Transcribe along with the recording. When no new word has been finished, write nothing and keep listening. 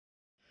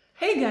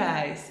Hey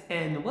guys,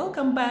 and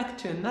welcome back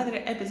to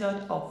another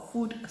episode of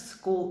Food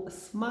School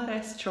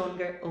Smarter,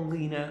 Stronger,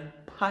 Leaner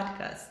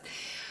podcast.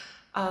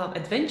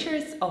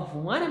 Adventures of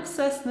one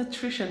obsessed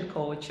nutrition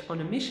coach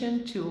on a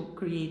mission to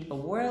create a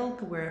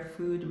world where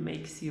food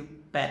makes you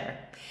better.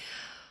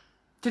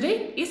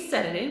 Today is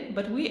Saturday,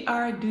 but we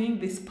are doing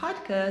this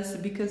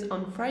podcast because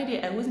on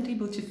Friday I wasn't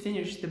able to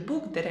finish the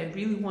book that I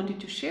really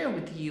wanted to share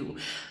with you.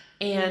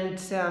 And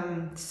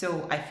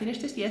so I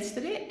finished it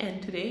yesterday,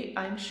 and today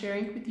I'm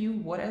sharing with you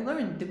what I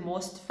learned, the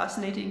most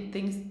fascinating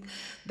things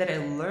that I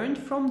learned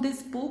from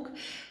this book,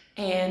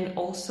 and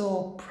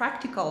also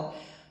practical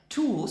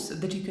tools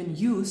that you can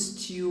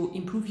use to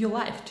improve your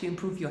life, to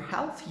improve your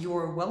health,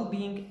 your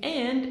well-being,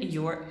 and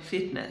your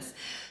fitness.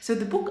 So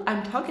the book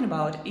I'm talking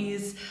about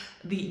is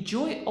The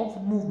Joy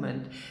of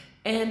Movement.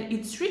 And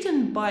it's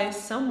written by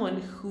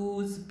someone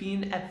who's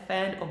been a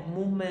fan of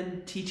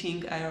movement,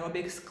 teaching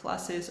aerobics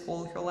classes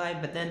all her life,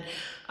 but then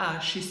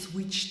she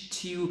switched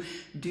to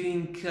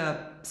doing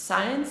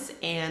science,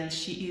 and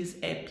she is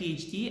a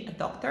PhD, a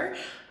doctor.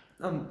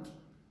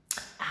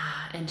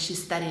 And she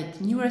studied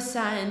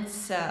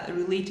neuroscience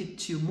related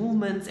to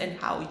movements and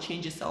how it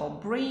changes our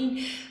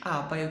brain,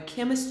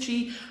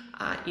 biochemistry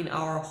in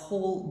our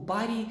whole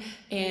body,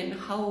 and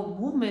how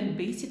movement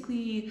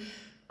basically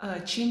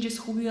changes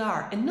who we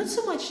are, and not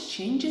so much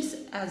changes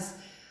as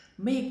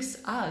makes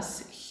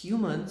us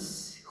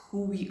humans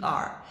who we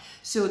are.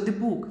 So the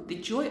book, The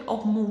Joy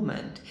of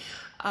Movement,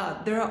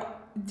 there are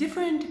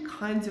different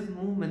kinds of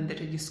movement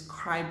that are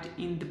described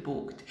in the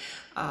book.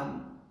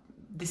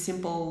 The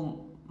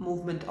simple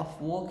movement of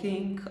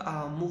walking,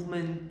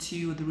 movement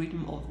to the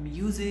rhythm of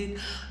music,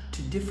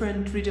 to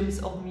different rhythms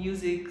of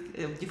music,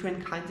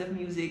 different kinds of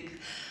music,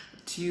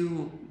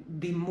 to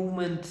the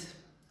movement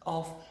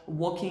of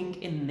walking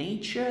in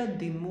nature,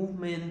 the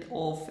movement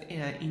of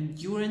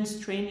endurance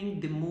training,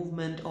 the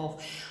movement of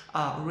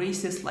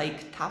races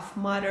like Tough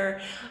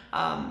Mudder.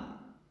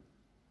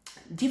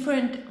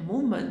 Different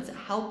movements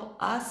help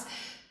us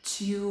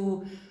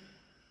to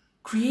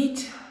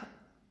create,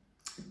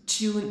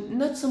 to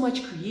not so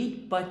much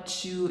create, but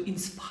to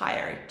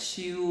inspire,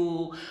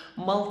 to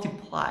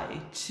multiply,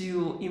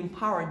 to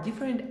empower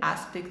different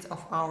aspects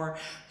of our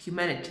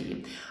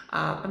humanity.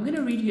 I'm going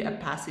to read you a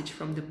passage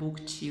from the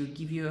book to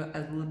give you a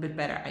little bit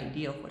better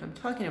idea of what I'm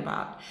talking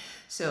about.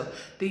 So,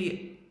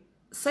 the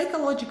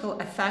psychological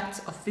effects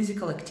of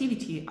physical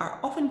activity are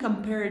often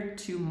compared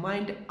to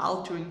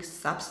mind-altering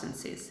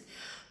substances.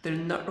 The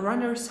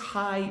runner's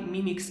high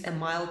mimics a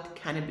mild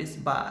cannabis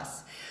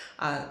buzz.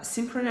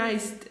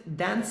 Synchronized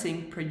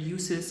dancing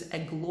produces a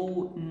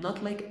glow not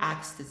unlike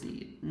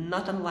ecstasy.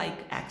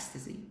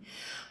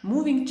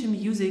 Moving to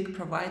music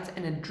provides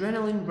an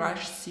adrenaline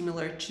rush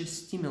similar to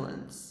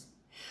stimulants.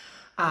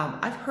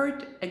 I've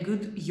heard a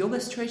good yoga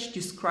stretch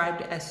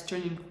described as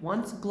turning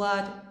one's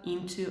blood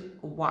into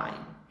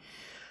wine.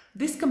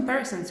 These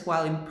comparisons,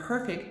 while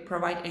imperfect,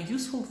 provide a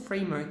useful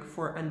framework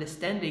for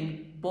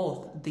understanding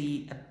both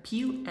the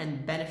appeal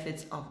and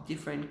benefits of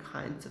different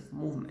kinds of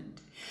movement.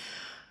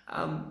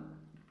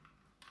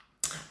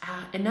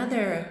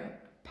 Another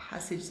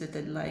passage that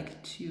I'd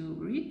like to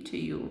read to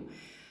you.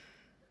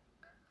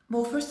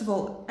 Well, first of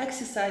all,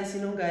 exercise,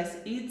 guys,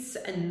 it's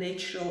a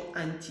natural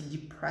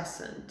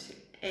antidepressant.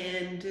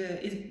 And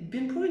it's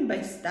been proven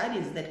by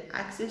studies that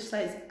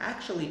exercise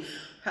actually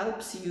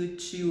helps you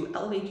to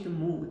elevate your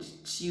mood,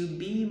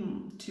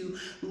 to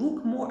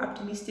look more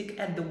optimistic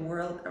at the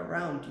world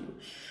around you.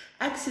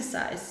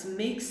 Exercise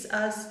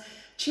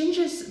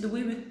changes the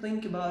way we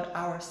think about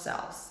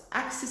ourselves.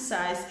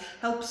 Exercise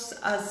helps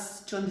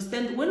us to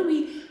understand when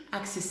we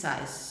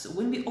exercise,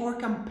 when we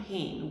overcome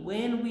pain,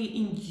 when we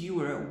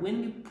endure,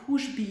 when we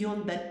push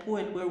beyond that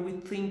point where we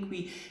think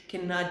we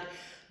cannot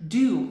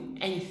do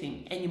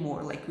anything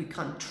anymore, like we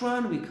can't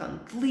run, we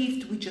can't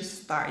lift, we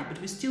just start,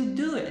 but we still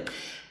do it.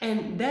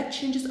 And that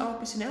changes our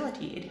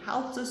personality. It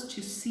helps us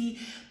to see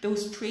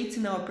those traits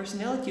in our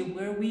personality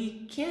where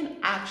we can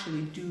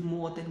actually do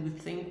more than we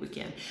think we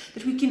can,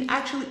 that we can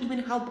actually even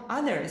help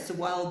others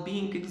while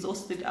being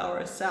exhausted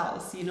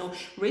ourselves.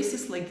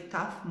 Races like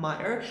Tough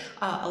Mudder,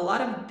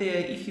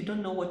 if you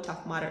don't know what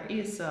Tough Mudder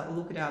is,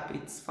 look it up.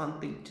 It's a fun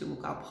thing to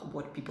look up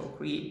what people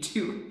create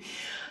to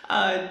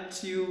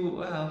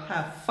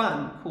have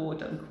fun,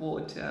 quote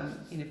unquote,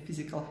 in a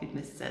physical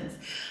fitness sense.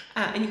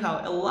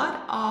 Anyhow, a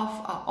lot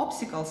of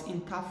obstacles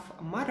in Tough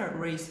Mudder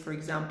race, for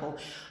example,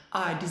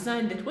 are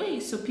designed that way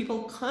so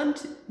people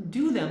can't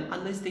do them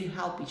unless they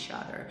help each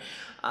other.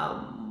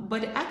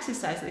 But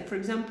exercise, like for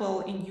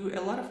example,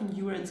 a lot of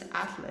endurance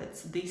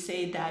athletes, they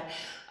say that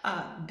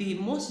the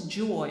most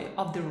joy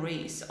of the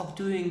race, of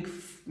doing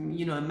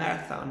a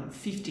marathon,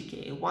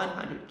 50K,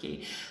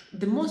 100K,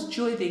 the most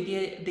joy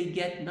they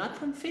get not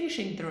from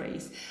finishing the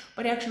race,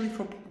 but actually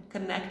from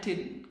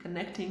connecting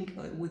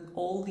with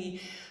all the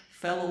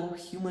fellow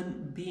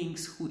human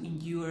beings who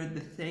endure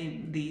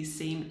the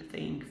same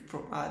thing.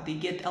 They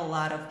get a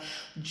lot of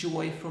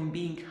joy from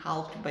being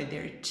helped by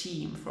their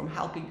team, from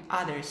helping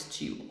others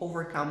to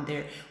overcome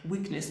their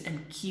weakness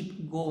and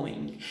keep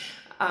going.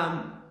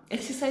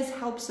 Exercise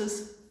helps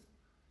us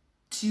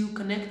to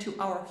connect to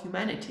our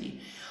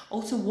humanity.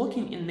 Also,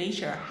 walking in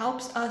nature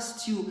helps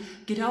us to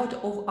get out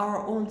of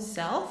our own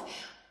self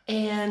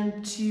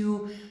and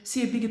to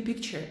see a bigger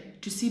picture,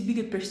 to see a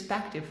bigger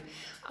perspective.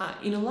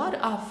 In a lot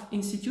of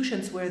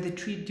institutions where they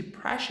treat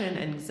depression,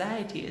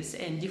 anxieties,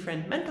 and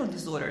different mental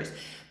disorders,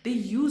 they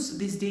use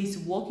these days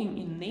walking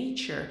in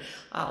nature,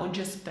 or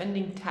just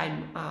spending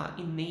time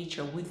in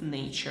nature, with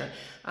nature,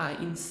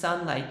 in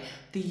sunlight.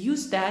 They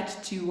use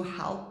that to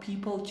help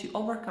people to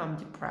overcome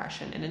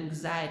depression and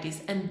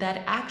anxieties, and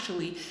that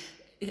actually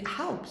it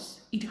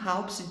helps. It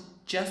helps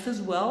just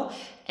as well,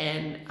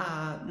 and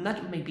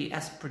not maybe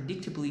as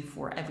predictably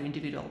for every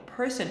individual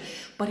person,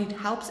 but it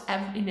helps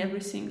in every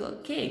single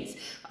case.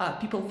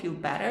 People feel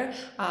better,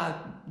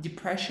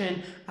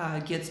 depression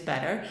gets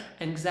better,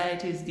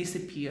 anxieties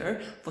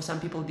disappear. For some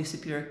people,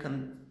 disappear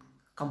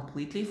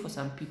completely. For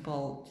some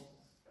people,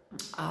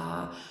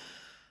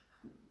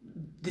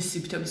 the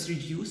symptoms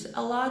reduce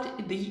a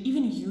lot. They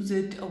even use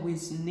it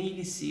with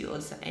Navy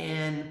SEALs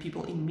and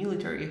people in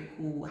military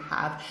who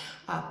have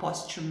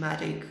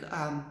post-traumatic,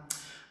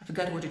 I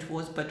forgot what it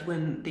was, but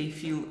when they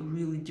feel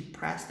really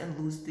depressed and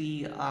lose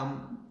the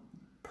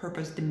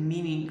purpose, the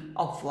meaning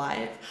of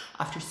life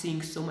after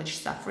seeing so much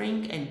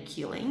suffering and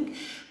killing.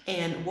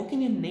 And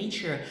walking in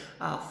nature,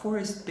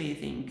 forest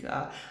bathing,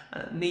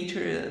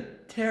 nature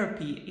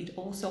therapy, it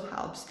also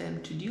helps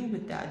them to deal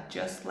with that,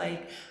 just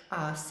like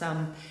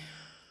some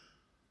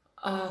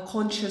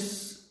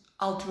conscious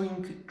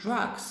altering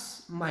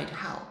drugs might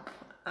help.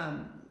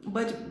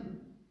 But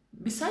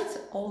besides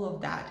all of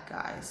that,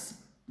 guys,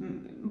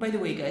 by the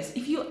way, guys,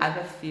 if you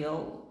ever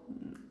feel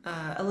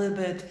a little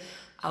bit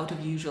out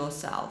of usual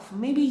self,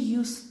 maybe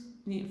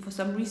for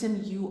some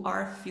reason you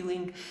are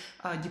feeling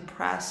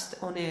depressed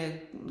on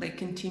a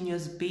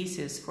continuous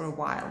basis for a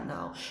while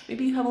now.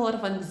 Maybe you have a lot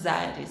of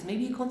anxieties.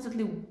 Maybe you're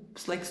constantly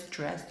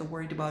stressed or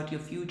worried about your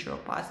future or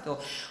past or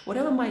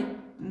whatever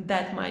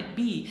that might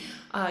be.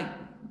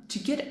 To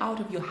get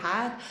out of your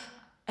head,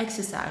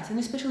 exercise, and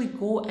especially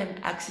go and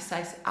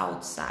exercise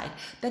outside.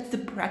 That's the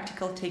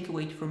practical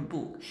takeaway from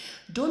book.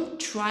 Don't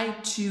try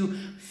to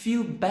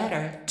feel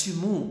better to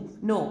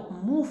move. No,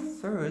 move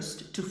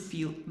first to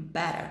feel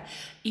better.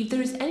 If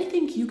there is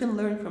anything you can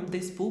learn from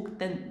this book,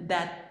 then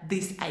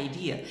this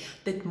idea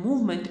that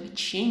movement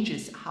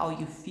changes how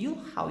you feel,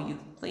 how you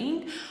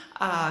think,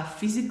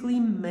 physically,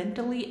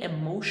 mentally,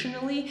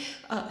 emotionally.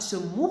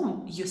 So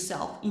move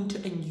yourself into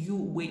a new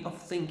way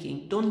of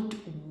thinking. Don't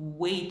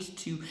wait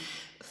to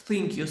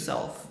think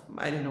yourself,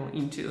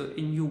 into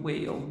a new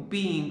way of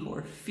being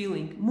or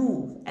feeling.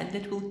 Move, and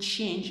that will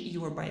change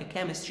your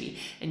biochemistry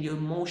and your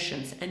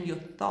emotions and your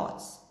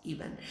thoughts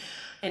even.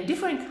 And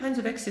different kinds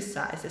of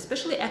exercise,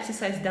 especially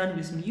exercise done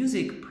with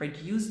music,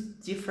 produce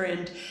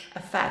different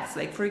effects.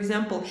 Like, for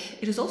example,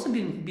 it has also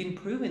been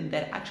proven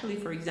that actually,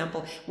 for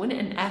example, when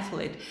an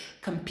athlete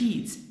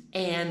competes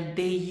and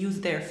they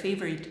use their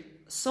favorite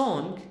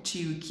song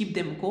to keep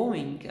them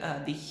going,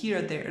 they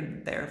hear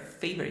their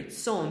favorite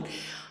song,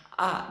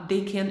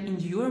 they can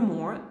endure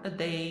more,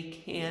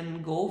 they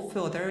can go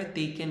further,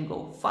 they can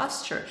go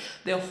faster.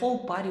 Their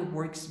whole body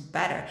works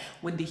better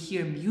when they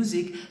hear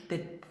music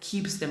that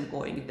keeps them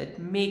going, that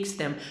makes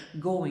them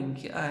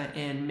going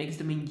and makes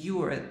them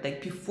endure,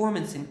 like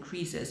performance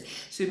increases.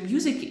 So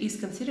music is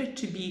considered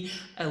to be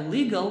a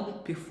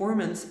legal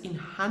performance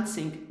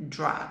enhancing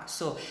drug.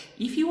 So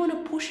if you want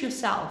to push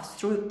yourself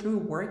through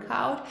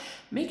workout,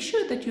 make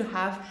sure that you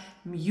have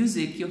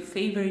music, your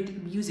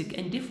favorite music,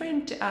 and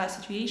different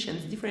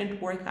situations,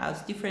 different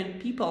workouts, different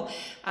people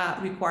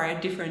require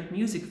different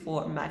music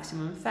for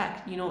maximum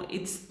effect.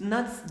 It's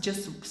not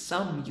just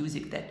some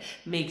music that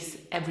makes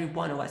every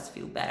one of us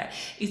feel better.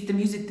 It's the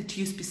music that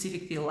you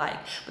specifically like.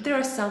 But there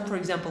are some, for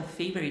example,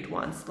 favorite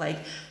ones, like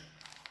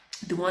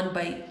the one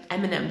by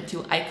Eminem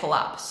to I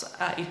Collapse.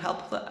 It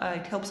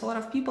helps a lot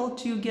of people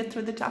to get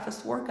through the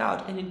toughest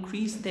workout and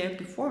increase their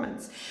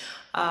performance.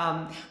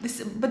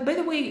 But by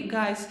the way,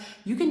 guys,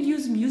 you can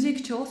use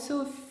music to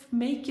also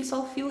make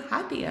yourself feel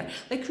happier.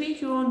 Like,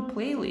 create your own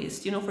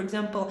playlist. For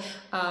example,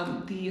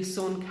 the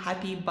song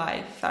Happy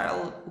by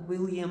Pharrell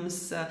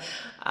Williams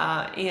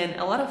and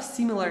a lot of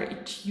similar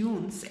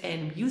tunes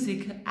and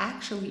music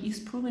actually is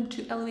proven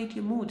to elevate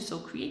your mood. So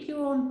create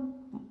your own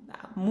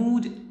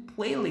mood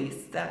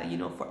playlist.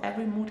 For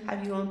every mood,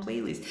 have your own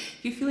playlist.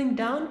 If you're feeling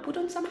down, put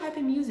on some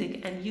happy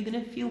music and you're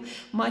gonna feel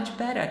much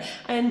better,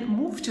 and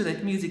move to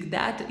that music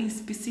that is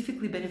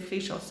specifically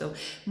beneficial. So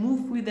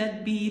move with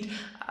that beat,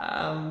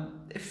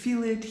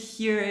 feel it,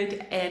 hear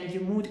it, and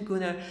your mood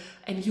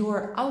and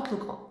your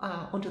outlook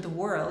onto the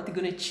world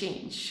gonna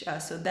change.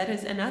 So that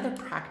is another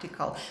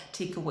practical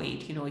takeaway.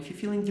 If you're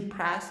feeling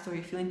depressed or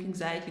you're feeling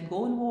anxiety,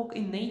 go and walk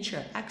in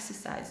nature,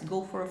 exercise,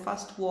 go for a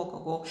fast walk,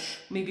 or go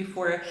maybe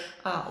for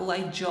a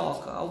light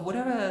jog, or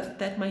whatever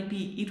that might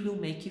be. It will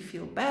make you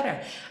feel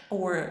better.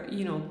 Or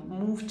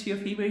move to your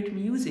favorite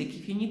music.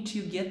 If you need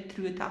to get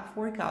through a tough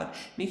workout,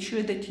 make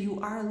sure that you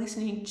are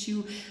listening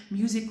to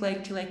music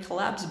like Till I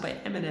Collapse by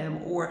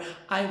Eminem, or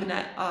Eye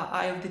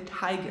of the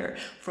Tiger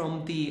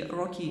from the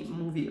Rocky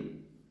movie.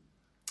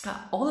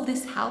 All of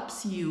this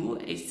helps you.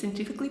 It's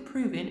scientifically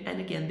proven. And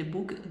again, the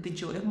book The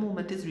Joy of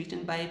Movement is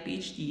written by a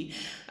PhD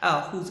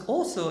who's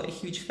also a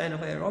huge fan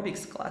of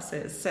aerobics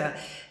classes,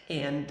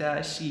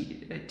 and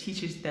she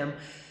teaches them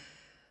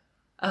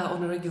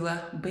on a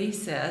regular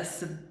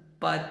basis.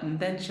 But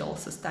then she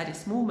also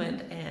studies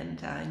movement and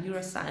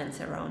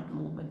neuroscience around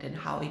movement and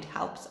how it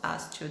helps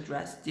us to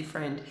address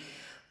different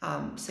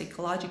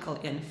psychological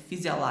and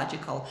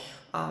physiological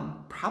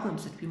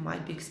problems that we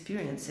might be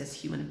experiencing as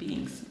human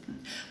beings.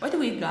 By the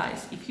way,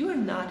 guys, if you are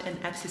not an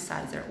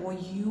exerciser or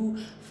you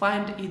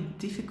find it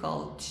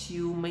difficult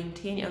to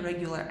maintain a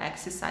regular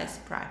exercise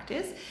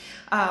practice,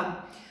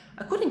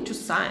 according to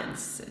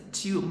science,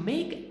 to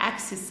make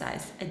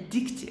exercise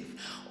addictive,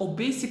 or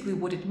basically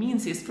what it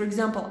means is, for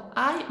example,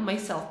 I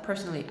myself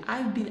personally,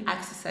 I've been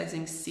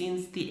exercising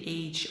since the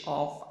age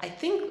of, I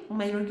think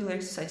my regular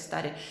exercise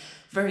started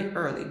very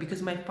early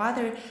because my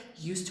father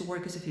used to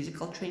work as a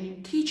physical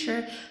training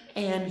teacher,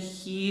 and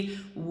he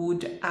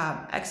would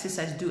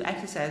do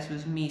exercise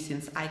with me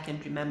since I can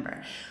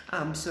remember.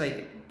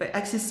 But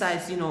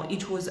exercise,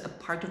 it was a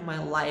part of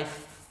my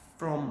life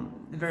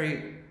from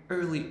very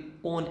early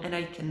on, and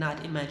I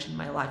cannot imagine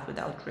my life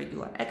without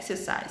regular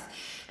exercise.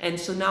 And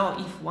so now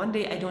if one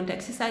day I don't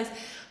exercise,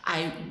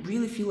 I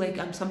really feel like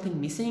I'm something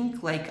missing,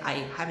 like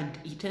I haven't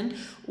eaten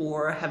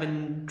or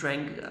haven't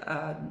drank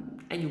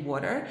any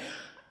water.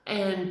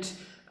 And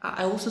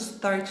I also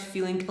start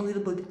feeling a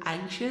little bit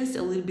anxious,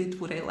 a little bit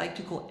what I like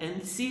to call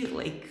antsy,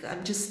 like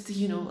I'm just, a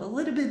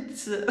little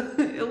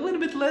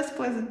bit less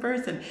pleasant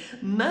person.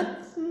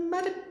 Not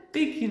a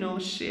big,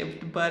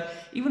 shift, but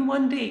even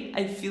one day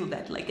I feel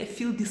that, like I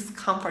feel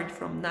discomfort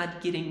from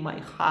not getting my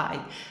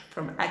high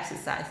from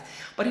exercise.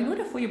 But in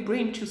order for your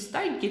brain to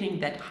start getting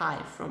that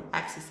high from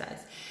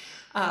exercise,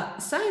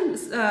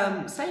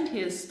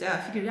 scientists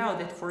figured out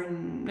that for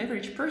an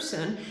average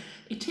person,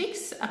 it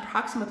takes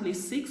approximately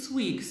 6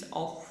 weeks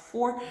of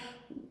 4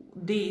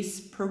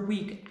 days per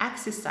week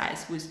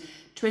exercise with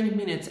 20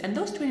 minutes. And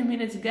those 20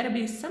 minutes gotta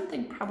be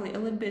something probably a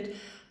little bit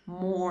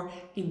more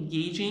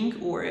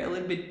engaging or a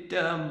little bit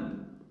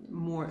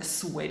more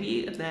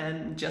sweaty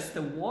than just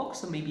a walk.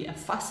 So maybe a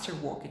faster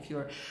walk if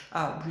you're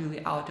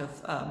really out of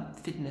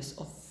fitness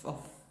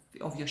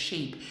of your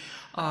shape.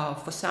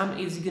 For some,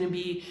 it's gonna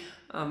be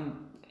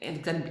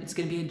it's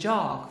going to be a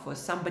jog. For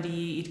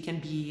somebody, it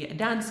can be a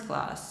dance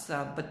class,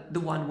 but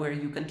the one where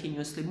you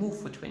continuously move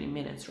for 20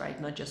 minutes,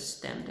 right? Not just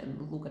stand and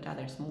look at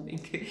others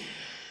moving.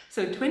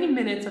 So 20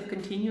 minutes of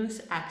continuous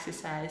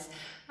exercise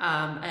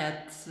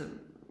at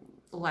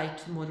light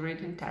to moderate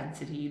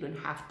intensity. You don't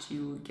have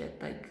to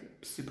get like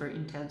super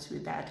intense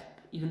with that.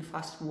 Even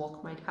fast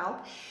walk might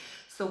help.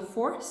 So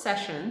 4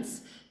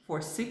 sessions for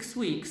 6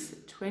 weeks,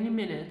 20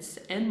 minutes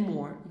and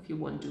more. If you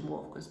want to do more,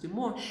 of course, do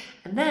more.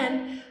 And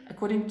then,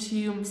 according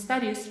to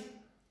studies,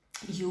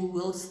 you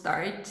will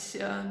start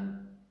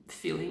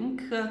feeling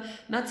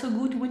not so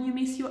good when you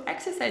miss your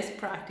exercise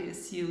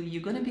practice.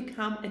 You're going to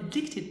become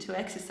addicted to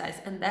exercise,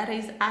 and that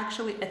is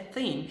actually a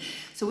thing.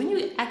 So when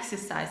you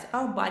exercise,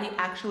 our body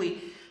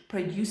actually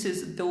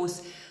produces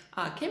those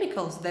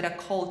chemicals that are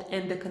called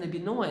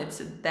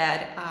endocannabinoids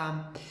that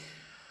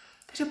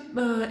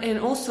and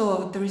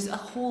also there is a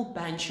whole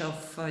bunch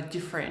of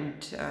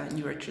different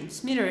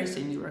neurotransmitters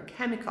and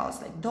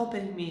neurochemicals like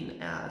dopamine,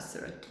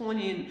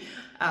 serotonin,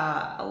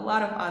 a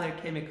lot of other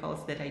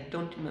chemicals that I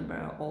don't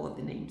remember all of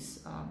the names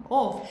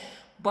of.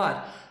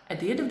 But at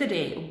the end of the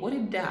day, what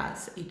it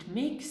does, it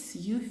makes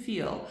you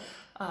feel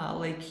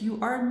like you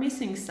are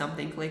missing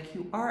something, like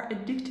you are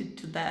addicted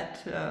to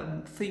that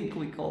thing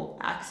we call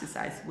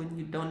exercise when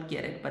you don't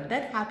get it. But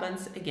that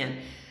happens again.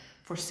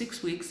 For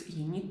 6 weeks,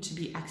 you need to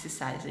be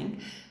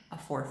exercising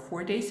for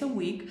 4 days a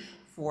week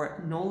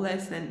for no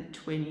less than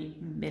 20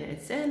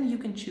 minutes. And you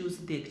can choose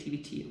the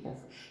activity of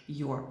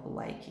your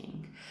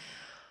liking.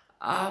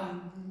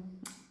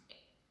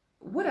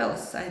 What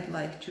else I'd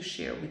like to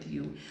share with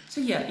you?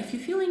 So yeah, if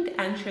you're feeling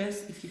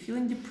anxious, if you're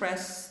feeling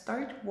depressed,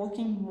 start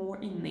walking more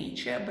in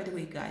nature. By the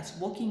way, guys,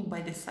 walking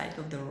by the side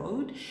of the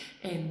road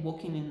and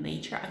walking in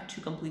nature are 2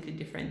 completely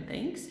different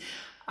things.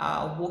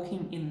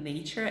 Walking in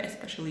nature,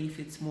 especially if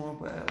it's more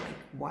of a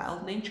like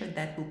wild nature,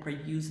 that will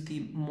produce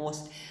the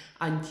most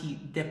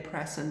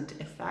antidepressant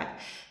effect.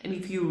 And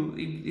if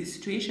the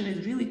situation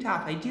is really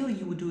tough, ideally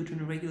you would do it on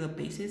a regular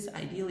basis.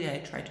 Ideally, I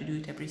try to do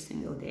it every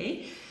single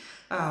day.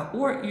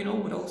 Or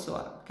what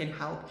also can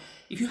help,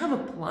 if you have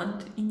a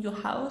plant in your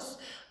house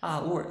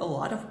or a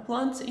lot of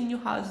plants in your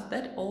house,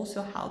 that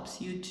also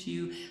helps you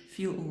to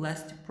feel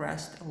less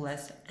depressed,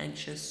 less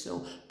anxious.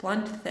 So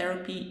plant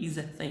therapy is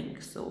a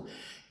thing. So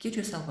get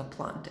yourself a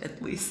plant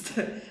at least.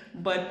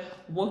 But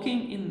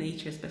walking in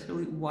nature,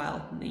 especially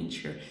wild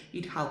nature,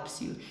 it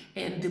helps you.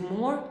 And the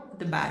more,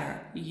 the better.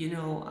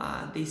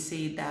 They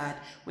say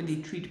that when they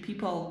treat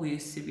people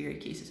with severe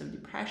cases of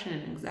depression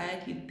and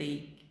anxiety,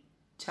 they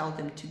tell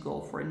them to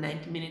go for a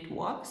 90-minute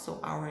walk, so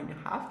hour and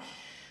a half.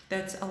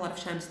 That's a lot of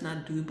times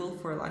not doable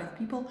for a lot of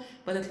people,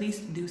 but at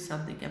least do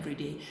something every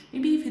day.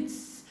 Maybe if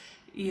it's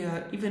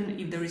even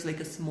if there is like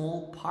a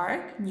small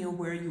park near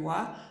where you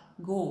are,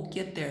 go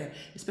get there,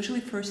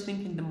 especially first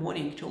thing in the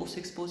morning, to also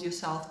expose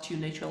yourself to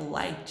natural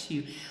light,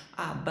 to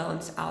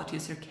balance out your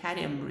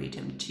circadian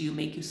rhythm, to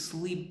make you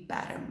sleep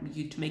better,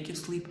 to make you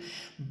sleep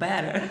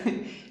better,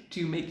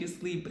 to make you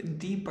sleep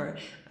deeper.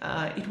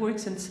 It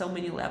works on so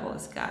many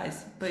levels,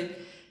 guys. But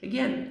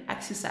again,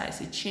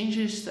 exercise, it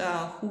changes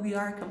who we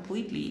are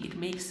completely. It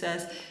makes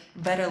us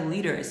better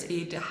leaders.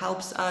 It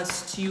helps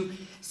us to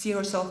see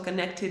ourselves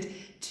connected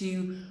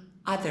to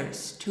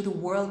others, to the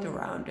world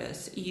around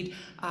us. It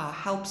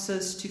helps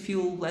us to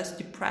feel less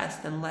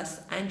depressed and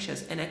less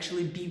anxious, and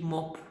actually be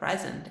more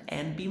present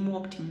and be more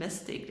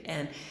optimistic.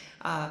 And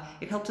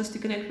it helps us to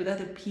connect with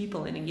other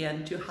people, and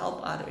again, to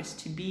help others,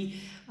 to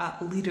be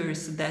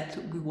leaders that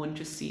we want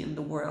to see in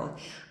the world.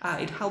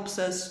 It helps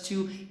us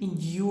to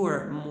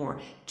endure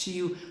more,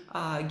 to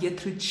get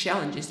through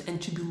challenges,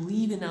 and to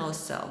believe in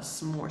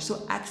ourselves more.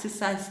 So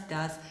exercise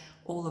does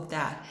all of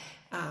that.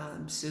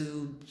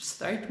 So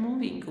start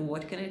moving.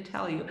 What can I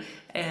tell you?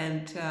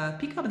 And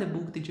pick up the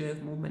book, The Joy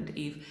of Movement,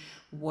 if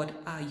what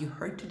you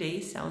heard today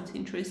sounds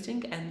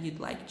interesting and you'd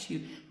like to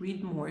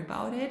read more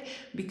about it,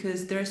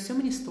 because there are so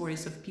many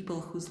stories of people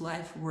whose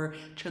life were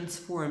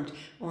transformed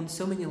on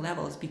so many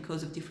levels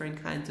because of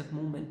different kinds of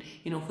movement.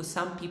 You know, for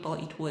some people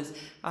it was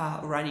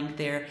running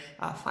their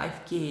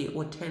 5K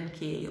or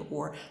 10K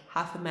or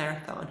half a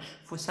marathon.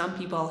 For some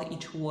people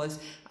it was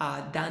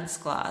dance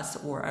class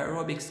or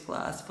aerobics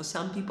class. For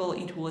some people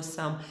it was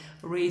some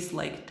race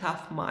like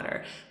Tough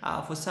Mudder.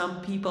 For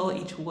some people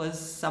it was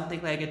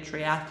something like a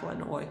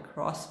triathlon or a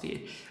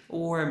CrossFit,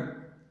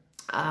 or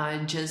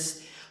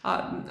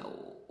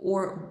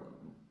or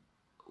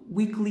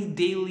weekly,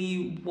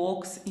 daily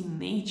walks in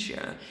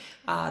nature.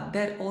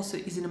 That also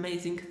is an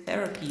amazing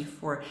therapy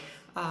for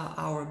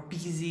our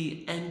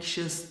busy,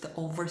 anxious,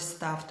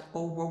 overstuffed,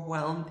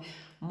 overwhelmed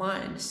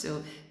mind.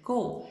 So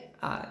go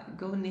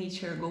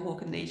nature, go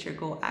walk in nature,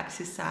 go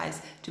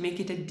exercise. To make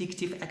it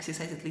addictive,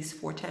 exercise at least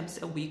 4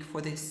 times a week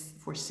for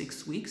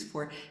 6 weeks,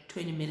 for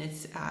 20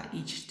 minutes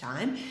each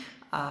time.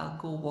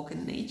 Go walk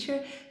in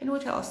nature. And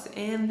what else?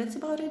 And that's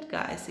about it,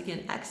 guys.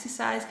 Again,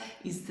 exercise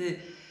is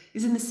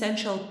an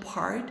essential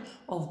part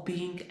of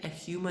being a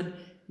human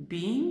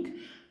being,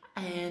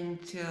 and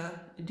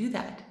do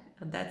that.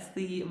 And that's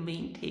the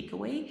main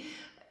takeaway.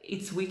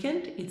 It's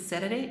weekend, it's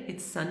Saturday,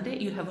 it's Sunday.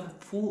 You have a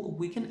full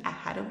weekend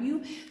ahead of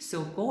you.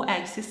 So go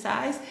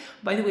exercise.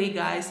 By the way,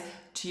 guys,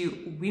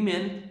 to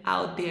women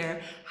out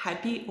there,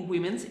 happy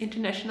Women's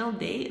International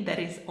Day. That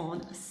is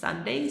on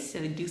Sunday.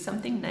 So do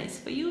something nice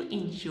for you.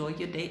 Enjoy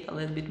your day a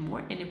little bit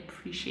more and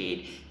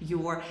appreciate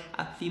your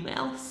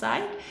female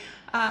side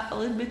a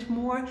little bit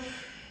more.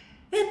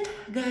 And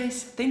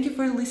guys, thank you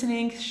for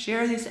listening.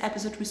 Share this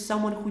episode with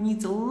someone who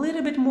needs a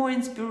little bit more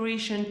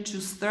inspiration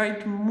to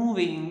start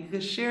moving.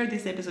 Share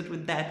this episode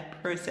with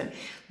that person.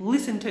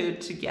 Listen to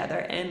it together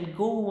and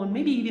go on.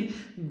 Maybe even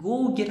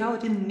go get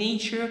out in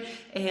nature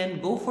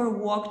and go for a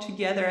walk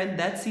together. And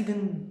that's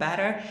even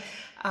better.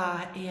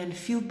 And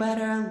feel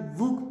better,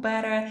 look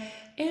better.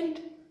 And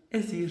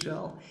as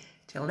usual,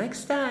 till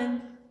next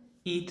time,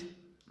 eat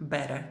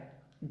better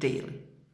daily.